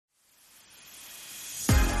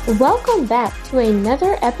Welcome back to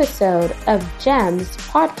another episode of GEMS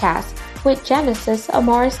podcast with Genesis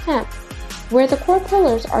Amaris Kemp, where the core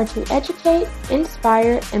pillars are to educate,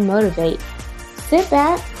 inspire, and motivate. Sit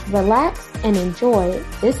back, relax, and enjoy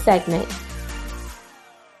this segment.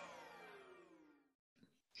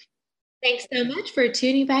 Thanks so much for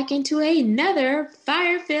tuning back into another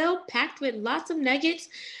fire-filled, packed with lots of nuggets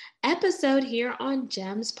episode here on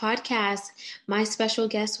GEMS Podcast. My special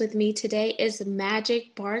guest with me today is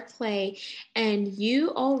Magic Barclay, and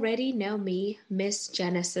you already know me, Miss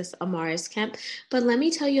Genesis Amaris Kemp, but let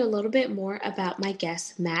me tell you a little bit more about my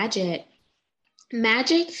guest, Magic.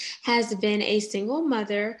 Magic has been a single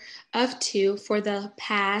mother of two for the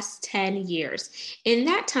past 10 years. In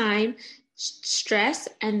that time, stress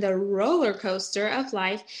and the roller coaster of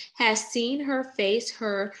life has seen her face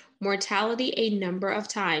her mortality a number of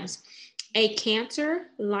times. A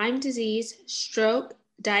cancer, Lyme disease, stroke,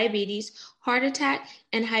 diabetes, heart attack,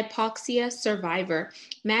 and hypoxia survivor.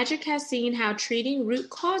 Magic has seen how treating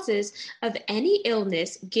root causes of any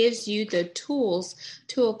illness gives you the tools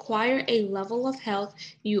to acquire a level of health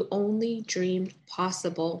you only dreamed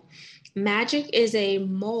possible. Magic is a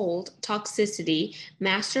mold toxicity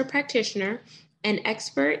master practitioner, an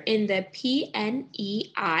expert in the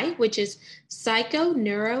PNEI, which is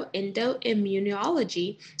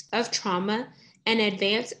psychoneuroendoimmunology of trauma, an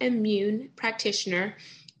advanced immune practitioner,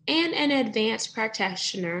 and an advanced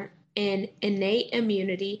practitioner in innate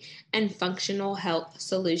immunity and functional health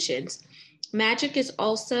solutions. Magic is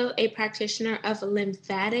also a practitioner of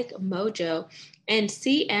lymphatic mojo and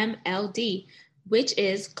CMLD, which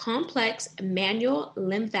is complex manual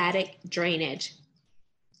lymphatic drainage.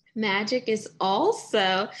 Magic is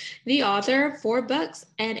also the author of 4 books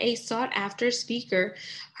and a sought-after speaker.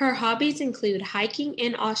 Her hobbies include hiking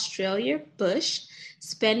in Australia bush,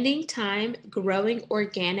 spending time growing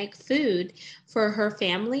organic food for her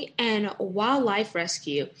family, and wildlife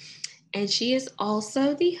rescue. And she is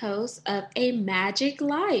also the host of A Magic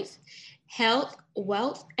Life, Health,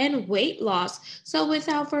 Wealth, and Weight Loss. So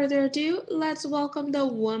without further ado, let's welcome the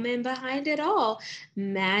woman behind it all,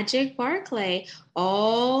 Magic Barclay,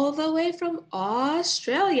 all the way from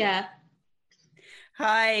Australia.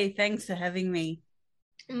 Hi, thanks for having me.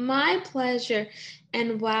 My pleasure.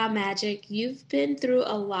 And wow, Magic, you've been through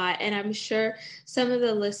a lot, and I'm sure some of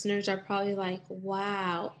the listeners are probably like,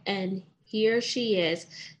 wow. And here she is,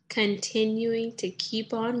 continuing to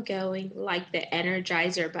keep on going like the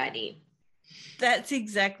Energizer Bunny. That's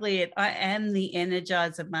exactly it. I am the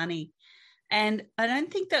Energizer Bunny. And I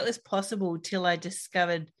don't think that was possible till I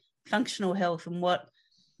discovered functional health and what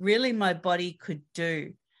really my body could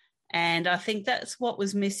do. And I think that's what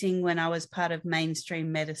was missing when I was part of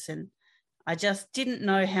mainstream medicine. I just didn't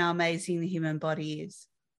know how amazing the human body is.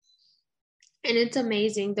 And it's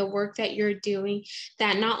amazing the work that you're doing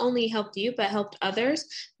that not only helped you, but helped others.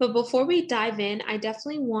 But before we dive in, I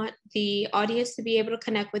definitely want the audience to be able to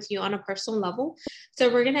connect with you on a personal level.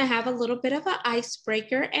 So we're going to have a little bit of an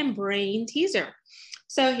icebreaker and brain teaser.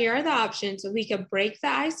 So here are the options. We could break the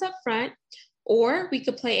ice up front, or we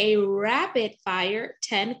could play a rapid fire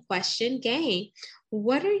 10 question game.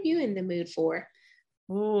 What are you in the mood for?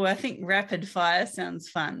 Oh, I think rapid fire sounds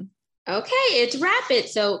fun. Okay, it's rapid,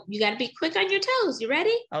 so you got to be quick on your toes. You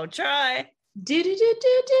ready? I'll try. Do.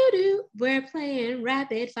 We're playing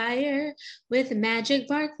rapid fire with Magic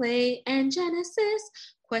Barclay and Genesis.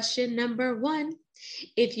 Question number 1.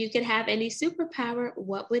 If you could have any superpower,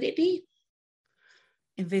 what would it be?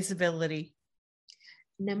 Invisibility.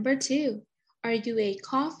 Number 2. Are you a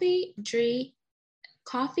coffee, tea,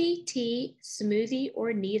 smoothie,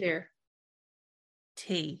 or neither?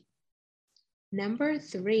 Tea. Number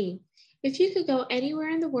 3. If you could go anywhere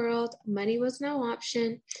in the world, money was no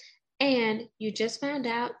option, and you just found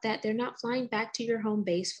out that they're not flying back to your home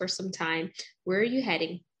base for some time, where are you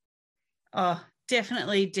heading? Oh,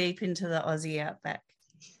 definitely deep into the Aussie outback.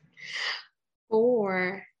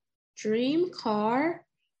 4. Dream car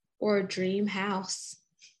or dream house?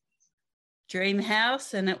 Dream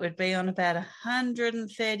house, and it would be on about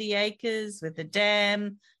 130 acres with a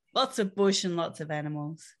dam, lots of bush and lots of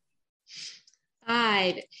animals.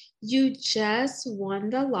 5. You just won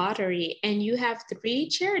the lottery and you have 3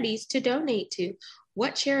 charities to donate to.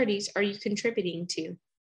 What charities are you contributing to?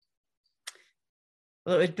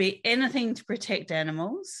 Well, it would be anything to protect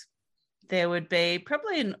animals. There would be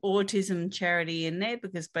probably an autism charity in there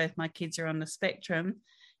because both my kids are on the spectrum,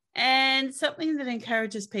 and something that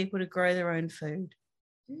encourages people to grow their own food.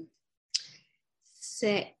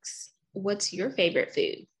 6. What's your favorite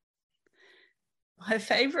food? My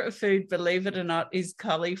favorite food, believe it or not, is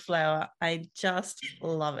cauliflower. I just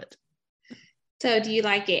love it. So do you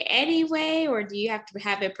like it anyway, or do you have to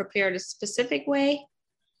have it prepared a specific way?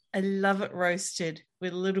 I love it roasted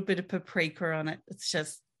with a little bit of paprika on it. It's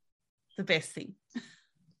just the best thing.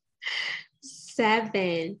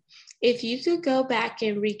 7, if you could go back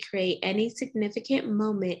and recreate any significant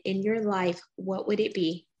moment in your life, what would it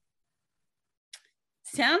be?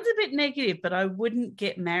 Sounds a bit negative, but I wouldn't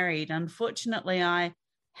get married. Unfortunately, I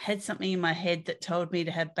had something in my head that told me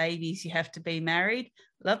to have babies, you have to be married.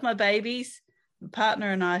 Love my babies. My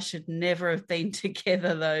partner and I should never have been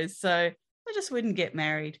together, though. So I just wouldn't get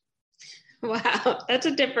married. Wow, that's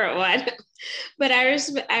a different one. But I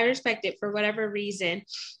respect it for whatever reason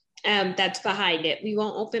that's behind it. We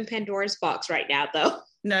won't open Pandora's box right now, though.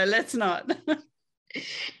 No, let's not.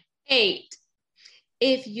 8,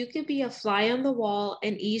 if you could be a fly on the wall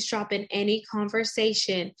and eavesdrop in any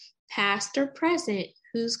conversation, past or present,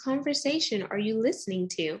 whose conversation are you listening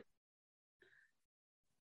to?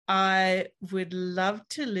 I would love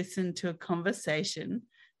to listen to a conversation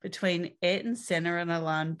between Ayrton Senna and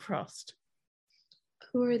Alain Prost.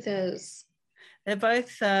 Who are those? They're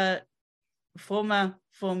both former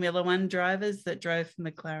Formula One drivers that drove for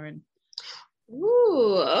McLaren.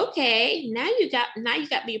 Ooh, okay. Now you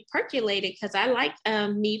got me percolated because I like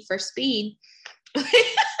Need for Speed.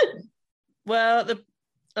 Well,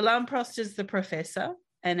 Alain Prost is the professor,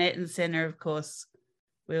 and Ayrton Senna, of course,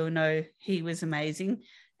 we all know he was amazing.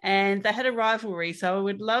 And they had a rivalry, so I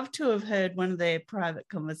would love to have heard one of their private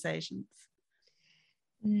conversations.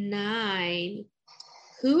 9,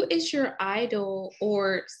 who is your idol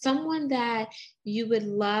or someone that you would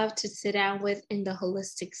love to sit down with in the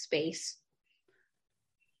holistic space?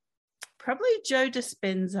 Probably Joe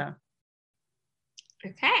Dispenza.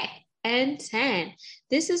 Okay. And 10,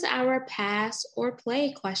 this is our pass or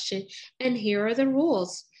play question, and here are the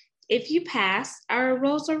rules. If you pass, our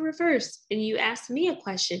roles are reversed, and you ask me a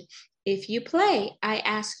question. If you play, I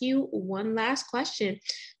ask you one last question.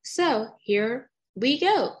 So here we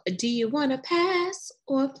go. Do you want to pass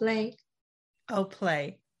or play? I'll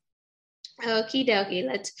play. Okie dokie.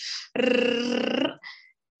 Let's.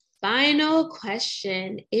 Final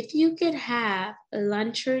question. If you could have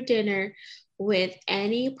lunch or dinner with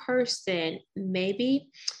any person, maybe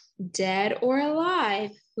dead or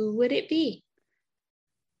alive, who would it be?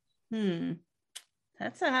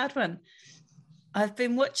 That's a hard one. I've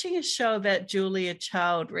been watching a show about Julia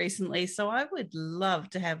Child recently, so I would love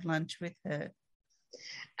to have lunch with her.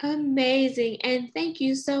 Amazing. And thank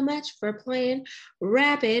you so much for playing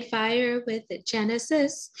Rapid Fire with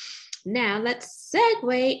Genesis. Now let's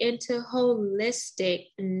segue into holistic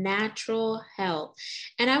natural health.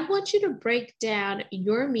 And I want you to break down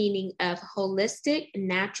your meaning of holistic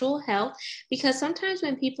natural health, because sometimes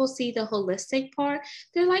when people see the holistic part,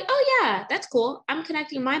 they're like, oh yeah, that's cool. I'm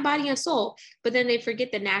connecting my body and soul. But then they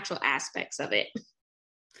forget the natural aspects of it.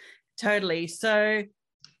 Totally. So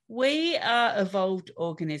we are evolved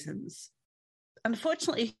organisms.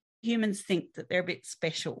 Unfortunately, humans think that they're a bit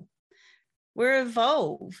special. We're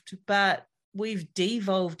evolved, but we've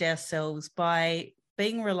devolved ourselves by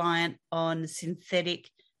being reliant on synthetic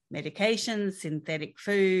medications, synthetic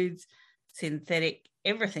foods, synthetic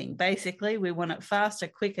everything. Basically, we want it faster,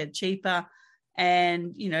 quicker, cheaper,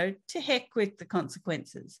 and, to heck with the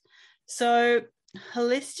consequences. So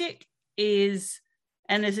holistic is,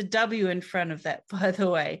 and there's a W in front of that, by the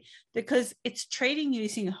way, because it's treating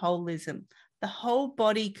using holism. The whole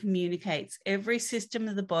body communicates. Every system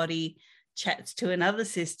of the body chats to another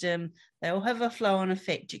system. They all have a flow-on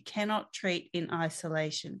effect. You cannot treat in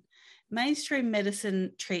isolation. Mainstream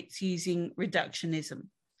medicine treats using reductionism.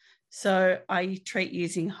 So I treat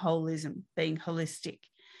using holism, being holistic.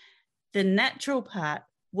 The natural part,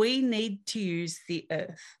 we need to use the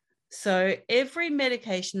earth. So every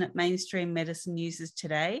medication that mainstream medicine uses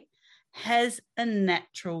today has a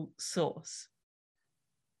natural source.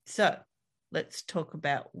 So let's talk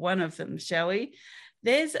about one of them, shall we?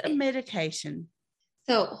 There's a medication.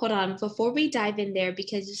 So hold on, before we dive in there,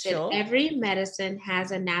 because you said every medicine has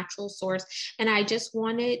a natural source, and I just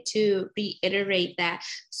wanted to reiterate that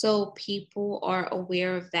so people are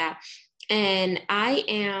aware of that. And I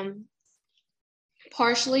am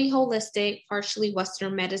partially holistic, partially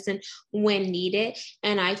Western medicine when needed.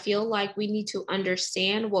 And I feel like we need to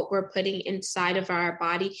understand what we're putting inside of our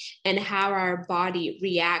body and how our body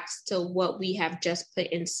reacts to what we have just put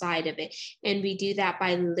inside of it. And we do that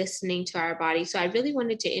by listening to our body. So I really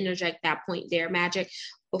wanted to interject that point there, Magic,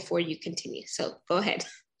 before you continue. So go ahead.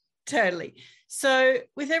 Totally. So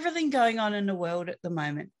with everything going on in the world at the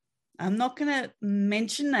moment, I'm not going to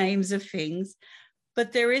mention names of things,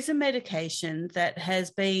 but there is a medication that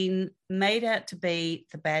has been made out to be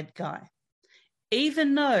the bad guy,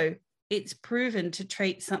 even though it's proven to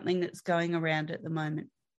treat something that's going around at the moment.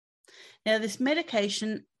 Now, this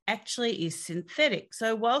medication actually is synthetic.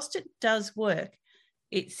 So whilst it does work,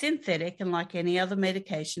 it's synthetic and like any other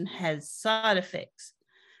medication has side effects.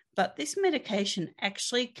 But this medication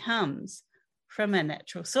actually comes from a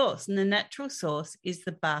natural source, and the natural source is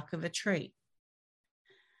the bark of a tree.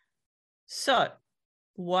 So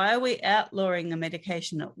why are we outlawing a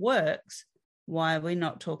medication that works? Why are we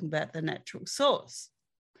not talking about the natural source?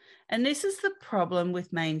 And this is the problem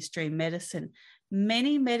with mainstream medicine.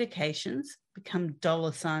 Many medications become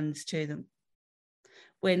dollar signs to them,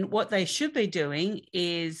 when what they should be doing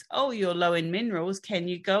is, oh, you're low in minerals. Can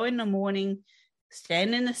you go in the morning,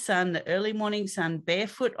 stand in the sun, the early morning sun,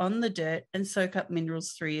 barefoot on the dirt and soak up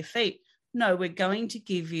minerals through your feet? No, we're going to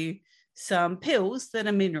give you some pills that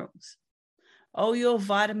are minerals. Oh, you're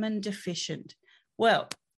vitamin deficient. Well,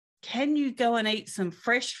 can you go and eat some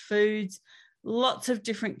fresh foods, lots of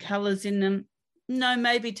different colors in them? No,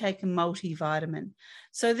 maybe take a multivitamin.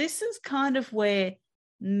 So this is kind of where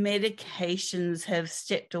medications have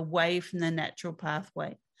stepped away from the natural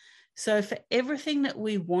pathway. So for everything that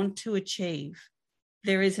we want to achieve,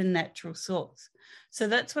 there is a natural source. So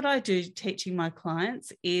that's what I do teaching my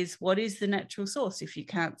clients is, what is the natural source? If you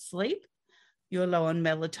can't sleep, you're low on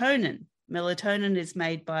melatonin. Melatonin is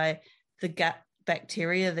made by the gut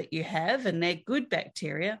bacteria that you have, and they're good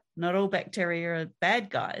bacteria. Not all bacteria are bad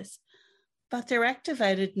guys, but they're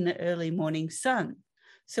activated in the early morning sun.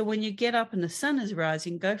 So when you get up and the sun is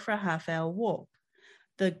rising, go for a half-hour walk.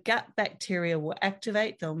 The gut bacteria will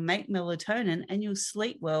activate, they'll make melatonin, and you'll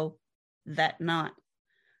sleep well that night.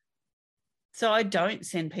 So I don't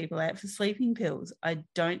send people out for sleeping pills. I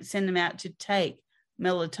don't send them out to take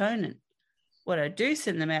melatonin. What I do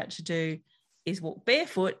send them out to do is walk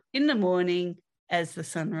barefoot in the morning as the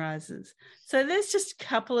sun rises. So there's just a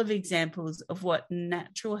couple of examples of what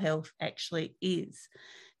natural health actually is.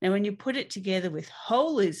 Now, when you put it together with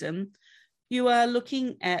holism, you are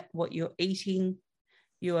looking at what you're eating,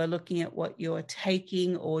 you are looking at what you're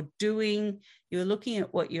taking or doing, you're looking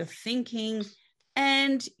at what you're thinking,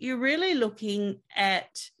 and you're really looking at,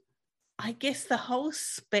 I guess, the whole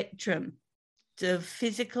spectrum of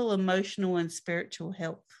physical, emotional, and spiritual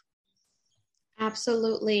health.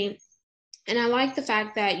 Absolutely. And I like the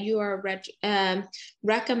fact that you are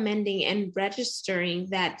recommending and registering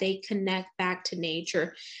that they connect back to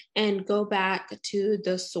nature and go back to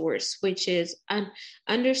the source, which is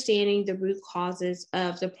understanding the root causes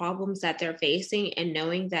of the problems that they're facing and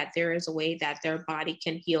knowing that there is a way that their body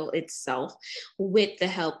can heal itself with the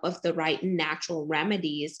help of the right natural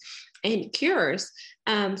remedies and cures.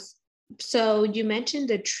 So you mentioned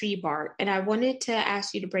the tree bark, and I wanted to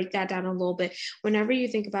ask you to break that down a little bit. Whenever you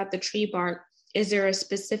think about the tree bark, is there a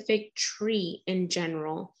specific tree in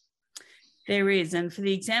general? There is. And for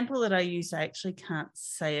the example that I use, I actually can't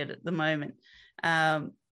say it at the moment.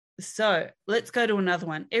 So let's go to another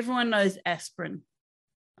one. Everyone knows aspirin.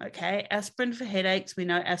 Okay, aspirin for headaches. We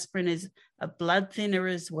know aspirin is a blood thinner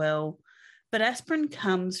as well. But aspirin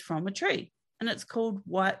comes from a tree, and it's called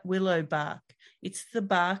white willow bark. It's the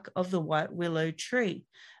bark of the white willow tree.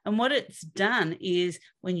 And what it's done is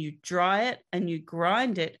when you dry it and you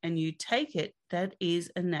grind it and you take it, that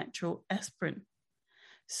is a natural aspirin.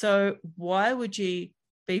 So why would you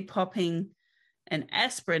be popping an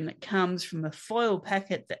aspirin that comes from a foil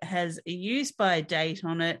packet that has a use by date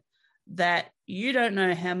on it that you don't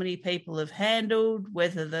know how many people have handled,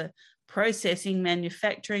 whether the processing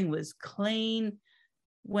manufacturing was clean,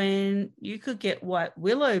 when you could get white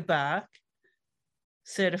willow bark,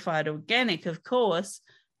 certified organic, of course,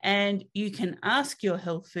 and you can ask your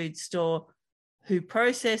health food store who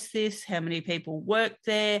processed this, how many people worked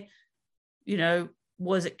there, you know,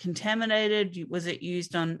 was it contaminated? Was it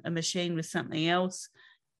used on a machine with something else?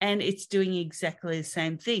 And it's doing exactly the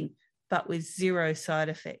same thing, but with zero side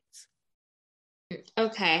effects.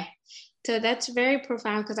 Okay. So that's very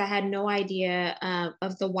profound because I had no idea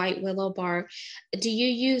of the white willow bark. Do you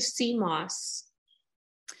use sea moss?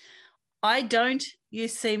 I don't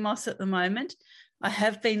use sea moss at the moment. I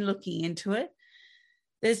have been looking into it.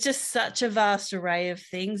 There's just such a vast array of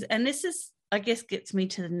things. And this is, I guess, gets me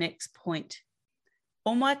to the next point.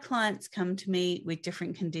 All my clients come to me with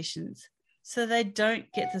different conditions, so they don't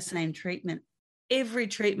get the same treatment. Every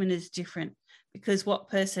treatment is different because what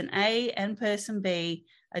person A and person B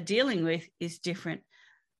are dealing with is different.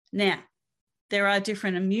 Now, there are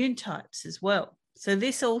different immune types as well. So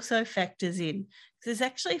this also factors in. There's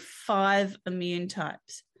actually 5 immune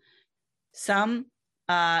types. Some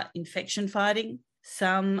are infection fighting,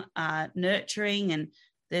 some are nurturing, and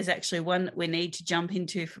there's actually one that we need to jump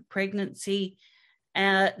into for pregnancy.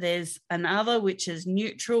 There's another which is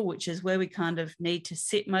neutral, which is where we kind of need to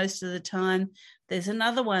sit most of the time. There's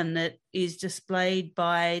another one that is displayed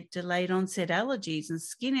by delayed onset allergies and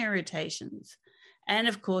skin irritations. And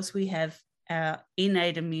of course, we have our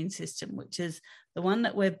innate immune system, which is the one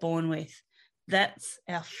that we're born with. That's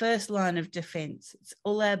our first line of defense. It's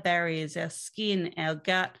all our barriers, our skin, our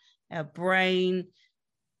gut, our brain.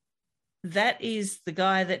 That is the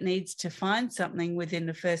guy that needs to find something within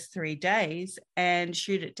the first 3 days and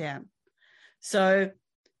shoot it down. So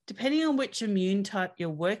depending on which immune type you're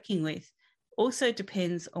working with, also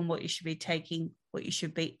depends on what you should be taking, what you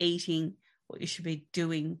should be eating, what you should be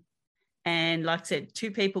doing. And like I said,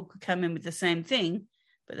 2 people could come in with the same thing,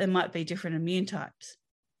 but there might be different immune types.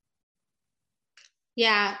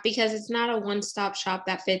 Yeah, because it's not a one-stop shop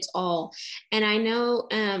that fits all. And I know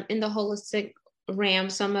in the holistic realm,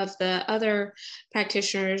 some of the other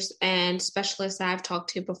practitioners and specialists that I've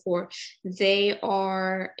talked to before, they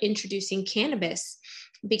are introducing cannabis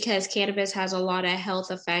because cannabis has a lot of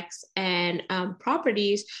health effects and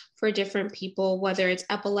properties for different people, whether it's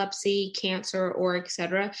epilepsy, cancer, or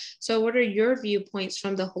etc. So what are your viewpoints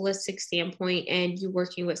from the holistic standpoint and you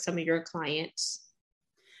working with some of your clients?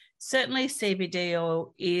 Certainly CBD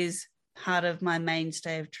oil is part of my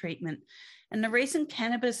mainstay of treatment. And the reason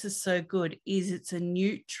cannabis is so good is it's a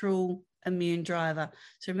neutral immune driver.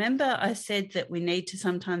 So remember I said that we need to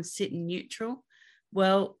sometimes sit in neutral?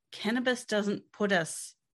 Well, cannabis doesn't put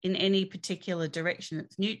us in any particular direction.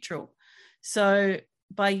 It's neutral. So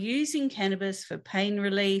by using cannabis for pain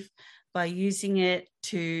relief, by using it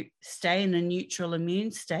to stay in a neutral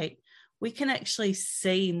immune state, we can actually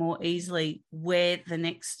see more easily where the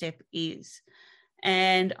next step is.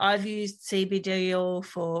 And I've used CBD oil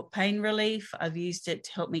for pain relief. I've used it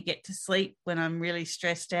to help me get to sleep when I'm really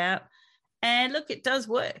stressed out. And look, it does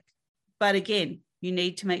work. But again, you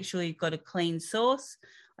need to make sure you've got a clean source.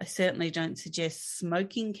 I certainly don't suggest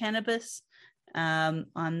smoking cannabis. I'm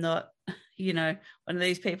not, one of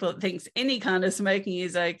these people that thinks any kind of smoking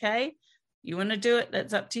is okay. You want to do it,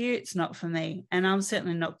 that's up to you. It's not for me. And I'm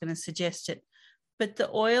certainly not going to suggest it. But the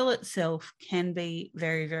oil itself can be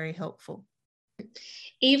very, very helpful.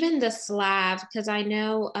 Even the salve, because I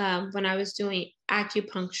know when I was doing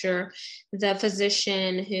acupuncture, the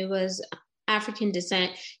physician who was African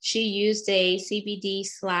descent, she used a CBD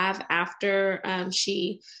salve after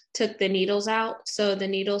she took the needles out. So the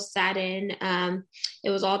needles sat in. It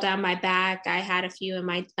was all down my back. I had a few in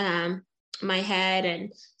my head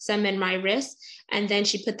and some in my wrist. And then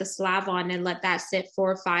she put the salve on and let that sit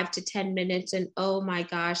for 5 to 10 minutes. And oh my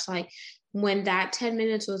gosh, like when that 10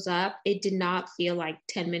 minutes was up, it did not feel like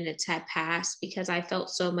 10 minutes had passed because I felt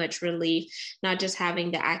so much relief, not just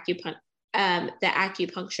having the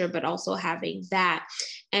acupuncture, but also having that.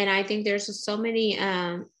 And I think there's just so many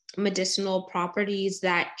medicinal properties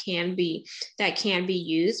that can be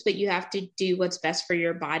used, but you have to do what's best for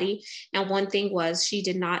your body. And one thing was she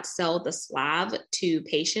did not sell the salve to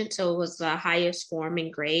patients, so it was the highest form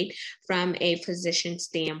and grade from a physician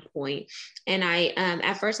standpoint. And I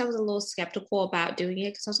at first I was a little skeptical about doing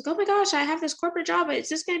it because I was like, oh my gosh, I have this corporate job, but it's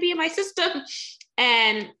just going to be in my system.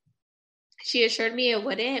 And she assured me it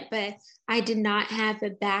wouldn't, but I did not have the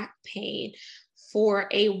back pain for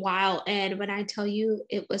a while. And when I tell you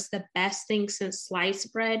it was the best thing since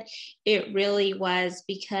sliced bread, it really was,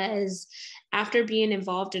 because after being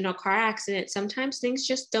involved in a car accident, sometimes things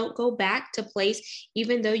just don't go back to place,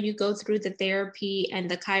 even though you go through the therapy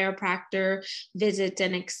and the chiropractor visits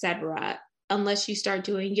and etc., unless you start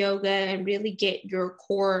doing yoga and really get your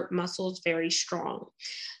core muscles very strong.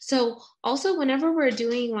 So also whenever we're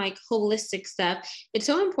doing like holistic stuff, it's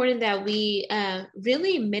so important that we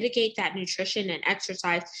really mitigate that nutrition and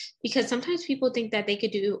exercise, because sometimes people think that they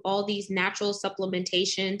could do all these natural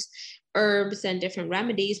supplementations, herbs and different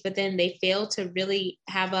remedies, but then they fail to really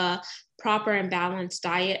have a proper and balanced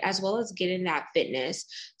diet as well as getting that fitness.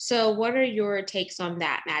 So what are your takes on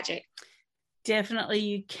that, Magic? Definitely,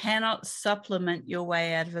 you cannot supplement your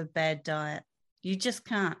way out of a bad diet. You just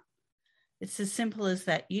can't. It's as simple as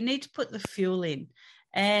that. You need to put the fuel in.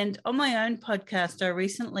 And on my own podcast, I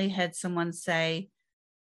recently had someone say,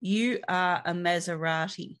 you are a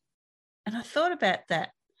Maserati. And I thought about that.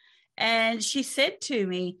 And she said to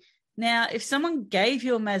me, now, if someone gave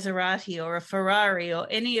you a Maserati or a Ferrari or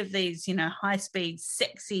any of these, high-speed,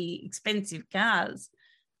 sexy, expensive cars,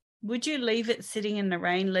 would you leave it sitting in the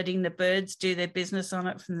rain, letting the birds do their business on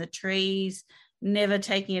it from the trees, never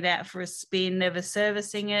taking it out for a spin, never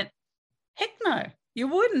servicing it? Heck no, you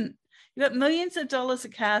wouldn't. You've got millions of dollars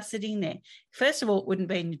of car sitting there. First of all, it wouldn't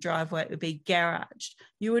be in your driveway, it would be garaged.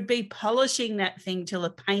 You would be polishing that thing till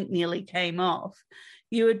the paint nearly came off.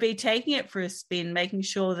 You would be taking it for a spin, making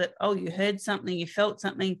sure that, oh, you heard something, you felt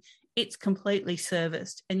something, it's completely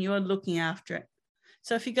serviced and you are looking after it.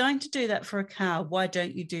 So if you're going to do that for a car, why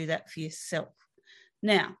don't you do that for yourself?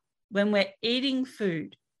 Now, when we're eating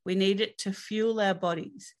food, we need it to fuel our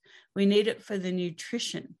bodies. We need it for the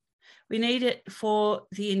nutrition. We need it for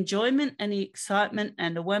the enjoyment and the excitement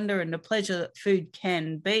and the wonder and the pleasure that food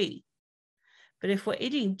can be. But if we're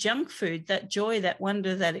eating junk food, that joy, that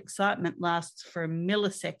wonder, that excitement lasts for a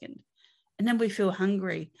millisecond. And then we feel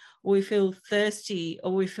hungry, or we feel thirsty,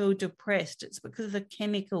 or we feel depressed. It's because of the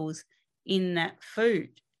chemicals in that food.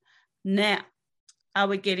 Now, are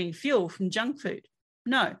we getting fuel from junk food?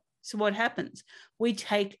 No. So what happens? We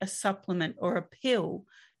take a supplement or a pill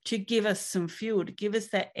to give us some fuel, to give us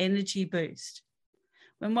that energy boost.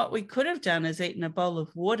 When what we could have done is eaten a bowl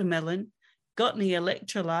of watermelon, gotten the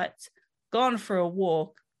electrolytes, gone for a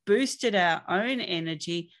walk, boosted our own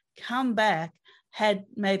energy, come back, had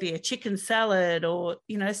maybe a chicken salad or,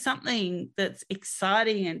 something that's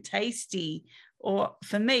exciting and tasty, or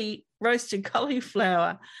for me, roasted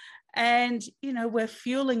cauliflower. And, we're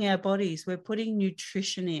fueling our bodies. We're putting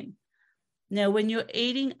nutrition in. Now, when you're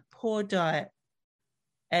eating a poor diet,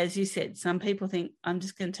 as you said, some people think, I'm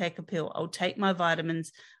just going to take a pill. I'll take my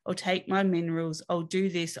vitamins. I'll take my minerals. I'll do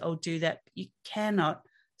this. I'll do that. You cannot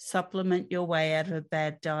supplement your way out of a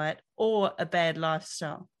bad diet or a bad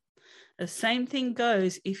lifestyle. The same thing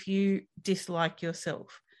goes if you dislike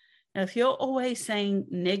yourself. Now, if you're always saying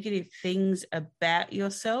negative things about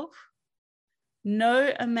yourself,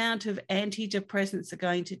 no amount of antidepressants are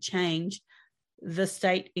going to change the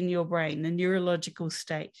state in your brain, the neurological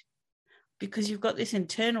state, because you've got this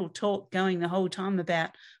internal talk going the whole time about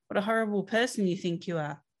what a horrible person you think you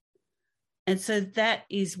are. And so that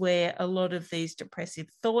is where a lot of these depressive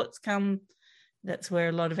thoughts come. That's where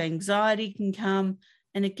a lot of anxiety can come.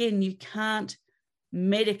 And again, you can't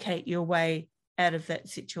medicate your way out of that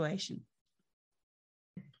situation.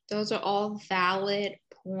 Those are all valid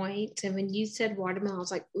points. And when you said watermelon, I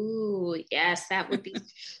was like, ooh, yes, that would be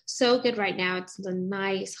so good right now. It's a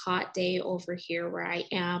nice hot day over here where I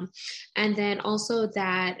am. And then also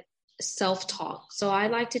that self-talk. So I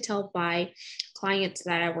like to tell my clients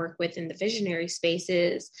that I work with in the visionary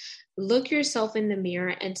spaces, look yourself in the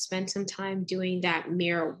mirror and spend some time doing that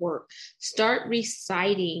mirror work. Start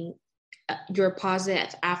reciting your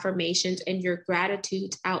positive affirmations and your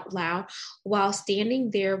gratitudes out loud while standing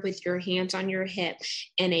there with your hands on your hip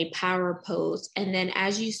in a power pose. And then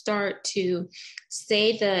as you start to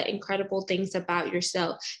say the incredible things about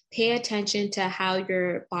yourself, pay attention to how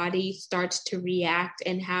your body starts to react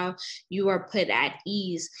and how you are put at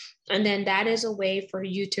ease. And then that is a way for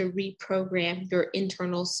you to reprogram your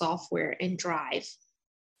internal software and drive.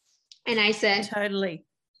 And I said, totally.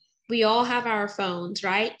 We all have our phones,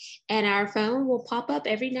 right? And our phone will pop up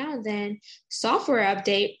every now and then, software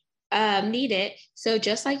update needed. So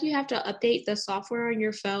just like you have to update the software on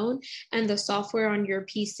your phone and the software on your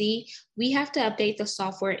PC, we have to update the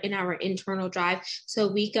software in our internal drive so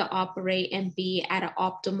we can operate and be at an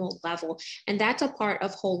optimal level. And that's a part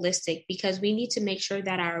of holistic, because we need to make sure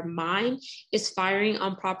that our mind is firing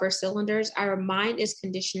on proper cylinders. Our mind is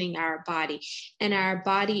conditioning our body, and our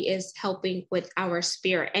body is helping with our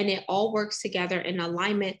spirit, and it all works together in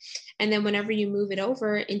alignment. And then whenever you move it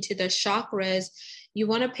over into the chakras, you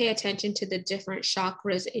want to pay attention to the different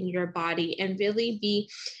chakras in your body and really be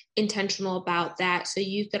intentional about that, so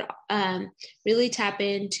you could really tap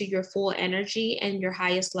into your full energy and your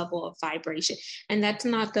highest level of vibration. And that's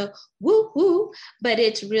not the woo woo, but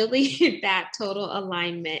it's really that total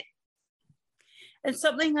alignment. It's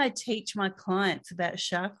something I teach my clients about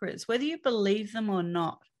chakras, whether you believe them or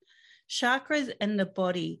not. Chakras and the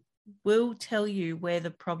body will tell you where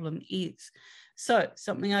the problem is. So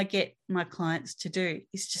something I get my clients to do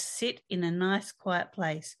is just sit in a nice quiet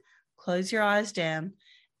place, close your eyes down,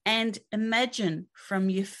 and imagine from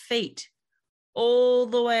your feet all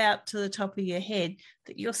the way up to the top of your head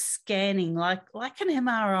that you're scanning like an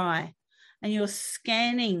MRI, and you're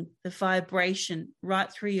scanning the vibration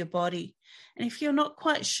right through your body. And if you're not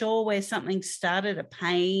quite sure where something started, a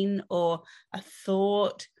pain or a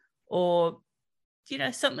thought or,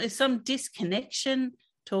 some disconnection,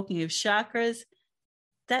 talking of chakras,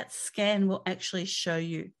 that scan will actually show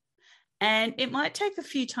you. And it might take a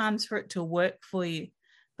few times for it to work for you,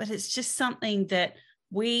 but it's just something that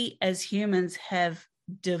we as humans have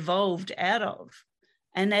devolved out of.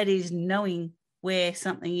 And that is knowing where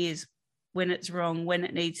something is, when it's wrong, when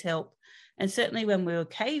it needs help. And certainly when we were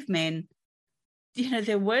cavemen,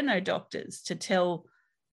 there were no doctors to tell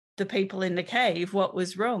the people in the cave what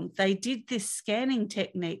was wrong. They did this scanning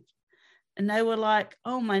technique and they were like,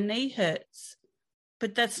 oh, my knee hurts.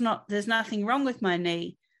 but there's nothing wrong with my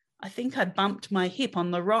knee. I think I bumped my hip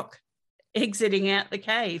on the rock exiting out the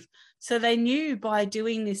cave. So they knew by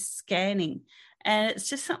doing this scanning. And it's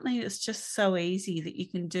just something that's just so easy that you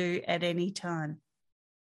can do at any time.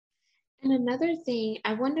 And another thing,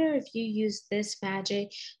 I wonder if you use this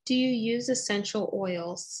magic. Do you use essential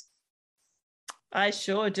oils? I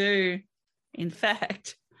sure do. In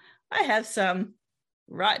fact, I have some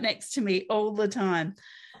right next to me all the time.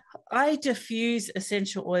 I diffuse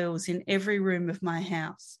essential oils in every room of my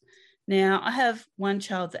house. Now, I have one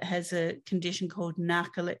child that has a condition called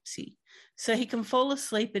narcolepsy. So he can fall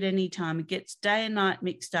asleep at any time. He gets day and night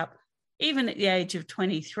mixed up, even at the age of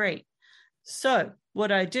 23. So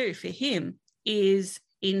what I do for him is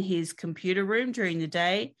in his computer room during the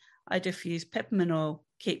day, I diffuse peppermint oil,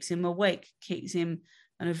 keeps him awake, keeps him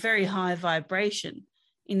on a very high vibration.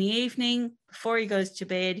 In the evening, before he goes to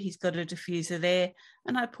bed, he's got a diffuser there,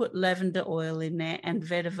 and I put lavender oil in there and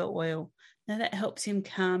vetiver oil. Now that helps him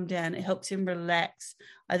calm down. It helps him relax.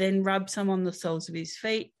 I then rub some on the soles of his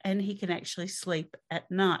feet, and he can actually sleep at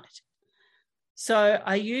night. So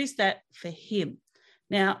I use that for him.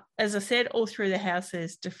 Now, as I said, all through the house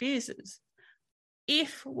there's diffusers.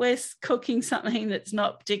 If we're cooking something that's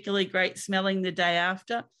not particularly great smelling the day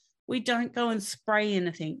after, we don't go and spray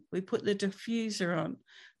anything. We put the diffuser on,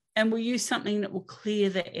 and we use something that will clear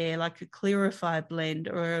the air, like a Clarify blend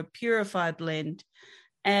or a Purify blend,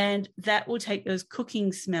 and that will take those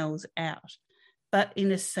cooking smells out, but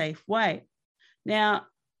in a safe way. Now,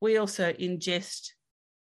 we also ingest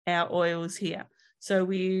our oils here. So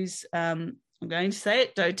we use, I'm going to say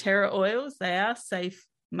it, doTERRA oils. They are safe,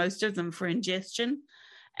 most of them, for ingestion.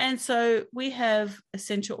 And so we have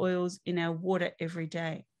essential oils in our water every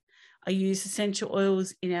day. I use essential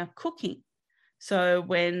oils in our cooking. So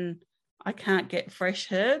when I can't get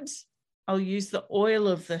fresh herbs, I'll use the oil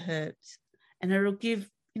of the herbs, and it'll give,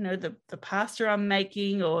 the pasta I'm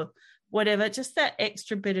making or whatever, just that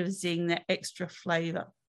extra bit of zing, that extra flavor.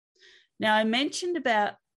 Now, I mentioned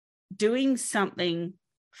about doing something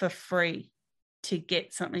for free to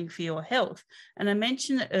get something for your health. And I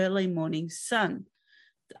mentioned the early morning sun.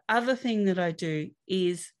 The other thing that I do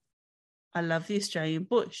is I love the Australian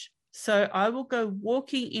bush. So I will go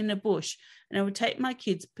walking in a bush, and I will take my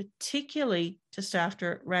kids, particularly just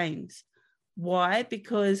after it rains. Why?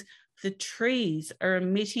 Because the trees are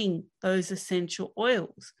emitting those essential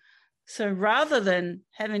oils. So rather than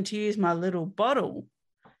having to use my little bottle,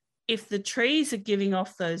 if the trees are giving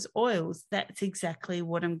off those oils, that's exactly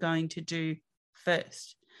what I'm going to do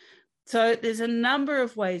first. So there's a number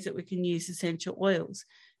of ways that we can use essential oils.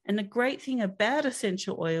 And the great thing about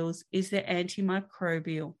essential oils is they're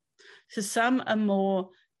antimicrobial. So some are more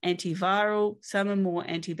antiviral, some are more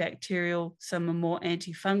antibacterial, some are more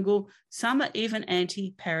antifungal, some are even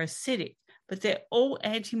antiparasitic, but they're all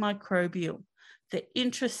antimicrobial. They're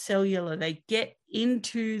intracellular, they get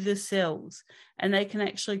into the cells, and they can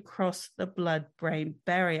actually cross the blood-brain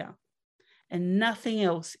barrier. And nothing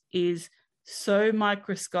else is so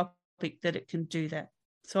microscopic that it can do that.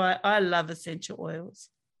 So I love essential oils.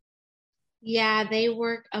 Yeah, they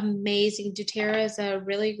work amazing. doTERRA is a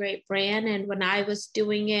really great brand. And when I was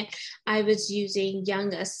doing it, I was using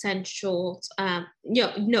Young Essentials.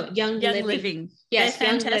 Young Living. Yes, they're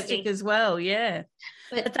fantastic as well. Yeah.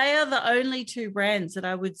 But they are the only two brands that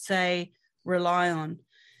I would say rely on.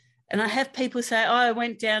 And I have people say, I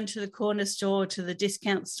went down to the corner store, to the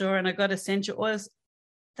discount store, and I got essential oils.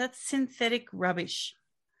 That's synthetic rubbish.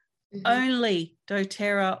 Mm-hmm. Only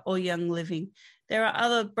doTERRA or Young Living. There are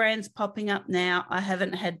other brands popping up now. I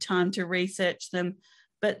haven't had time to research them,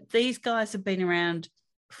 but these guys have been around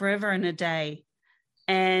forever and a day,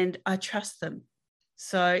 and I trust them.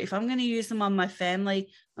 So if I'm going to use them on my family,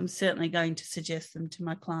 I'm certainly going to suggest them to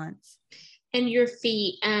my clients. And your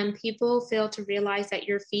feet, people fail to realize that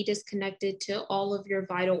your feet is connected to all of your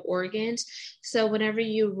vital organs. So whenever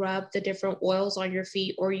you rub the different oils on your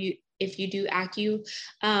feet, or if you do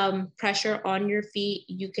pressure on your feet,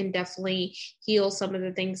 you can definitely heal some of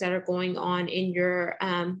the things that are going on in your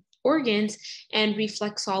organs. And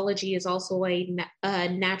reflexology is also a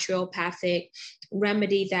naturopathic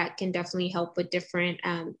remedy that can definitely help with different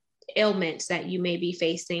ailments that you may be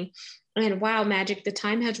facing. And wow, Magic, the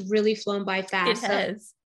time has really flown by fast. It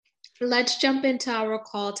has. So let's jump into our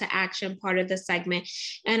call to action part of the segment.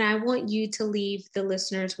 And I want you to leave the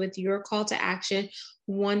listeners with your call to action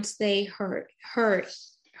once they heard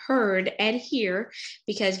and hear,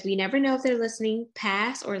 because we never know if they're listening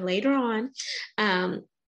past or later on.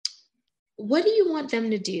 what do you want them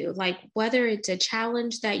to do? Like whether it's a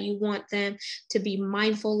challenge that you want them to be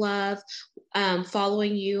mindful of,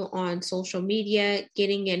 following you on social media,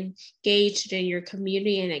 getting engaged in your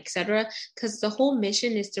community, and etc. Because the whole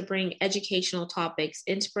mission is to bring educational topics,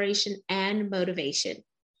 inspiration, and motivation.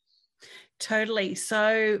 Totally.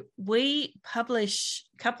 So we publish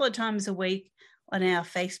a couple of times a week on our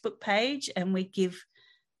Facebook page, and we give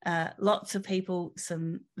lots of people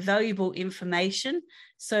some valuable information.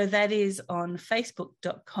 So that is on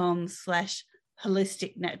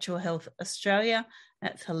facebook.com/Holistic Natural Health Australia.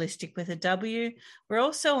 That's holistic with a W. We're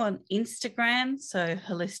also on Instagram, so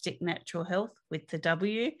Holistic Natural Health with the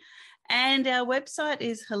W. And our website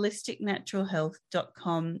is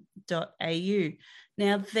holisticnaturalhealth.com.au.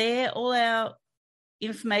 Now there, all our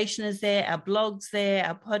information is there, our blog's there,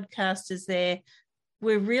 our podcast is there.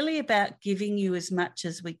 We're really about giving you as much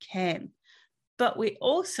as we can, but we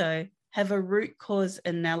also have a root cause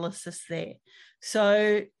analysis there.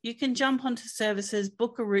 So you can jump onto services,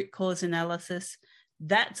 book a root cause analysis.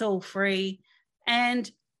 That's all free.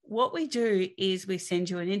 And what we do is we send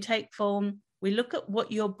you an intake form. We look at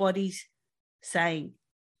what your body's saying,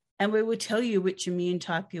 and we will tell you which immune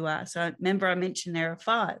type you are. So remember, I mentioned there are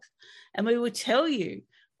 5, and we will tell you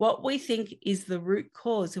what we think is the root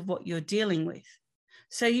cause of what you're dealing with.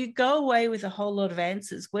 So you go away with a whole lot of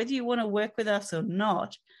answers. Whether you want to work with us or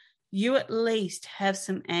not, you at least have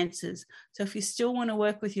some answers. So if you still want to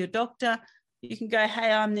work with your doctor, you can go,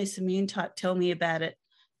 hey, I'm this immune type, tell me about it.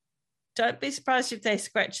 Don't be surprised if they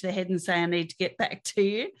scratch their head and say, I need to get back to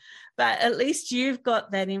you. But at least you've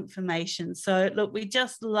got that information. So look, we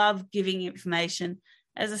just love giving information.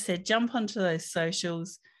 As I said, jump onto those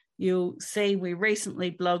socials. You'll see we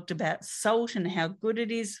recently blogged about salt and how good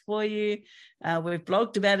it is for you. We've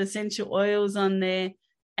blogged about essential oils on there,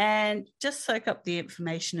 and just soak up the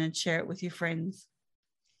information and share it with your friends.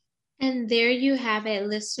 And there you have it,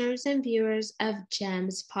 listeners and viewers of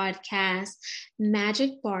GEMS Podcast.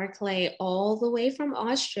 Magic Barclay, all the way from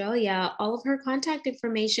Australia. All of her contact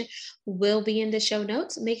information will be in the show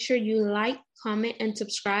notes. Make sure you like, comment, and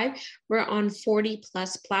subscribe. We're on 40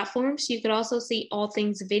 plus platforms. You could also see all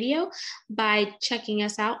things video by checking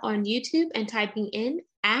us out on YouTube and typing in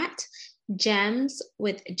at GEMS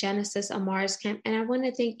with Genesis Amaris Kemp. And I want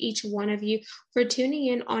to thank each one of you for tuning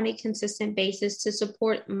in on a consistent basis to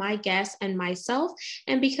support my guests and myself.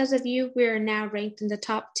 And because of you, we are now ranked in the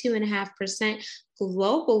top 2.5%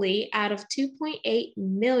 globally out of 2.8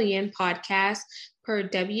 million podcasts per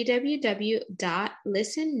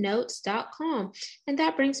www.listennotes.com. And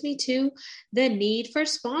that brings me to the need for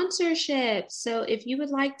sponsorship. So if you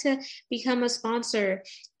would like to become a sponsor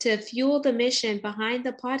to fuel the mission behind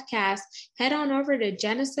the podcast, head on over to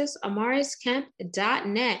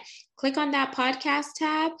genesisamarisKemp.net. Click on that podcast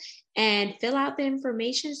tab and fill out the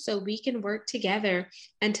information so we can work together.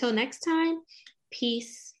 Until next time,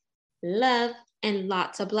 peace, love, and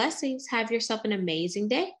lots of blessings. Have yourself an amazing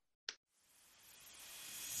day.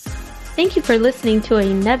 Thank you for listening to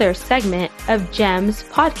another segment of GEMS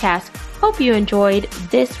Podcast. Hope you enjoyed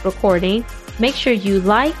this recording. Make sure you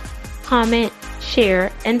like, comment,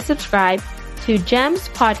 share, and subscribe to GEMS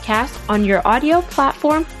Podcast on your audio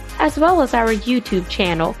platform, as well as our YouTube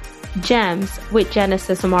channel, GEMS with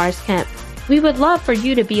Genesis Amaris Kemp. We would love for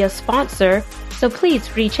you to be a sponsor, so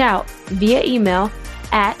please reach out via email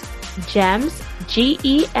at GEMS,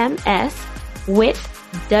 GEMS, with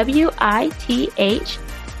WITH,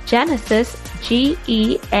 Genesis,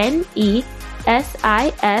 GENESIS,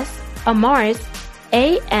 Amaris,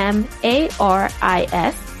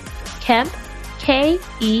 AMARIS, Kemp,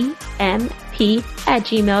 KEMP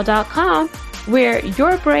 @gmail.com, where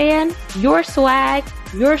your brand, your swag,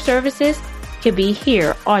 your services can be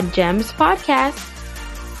here on GEMS Podcast.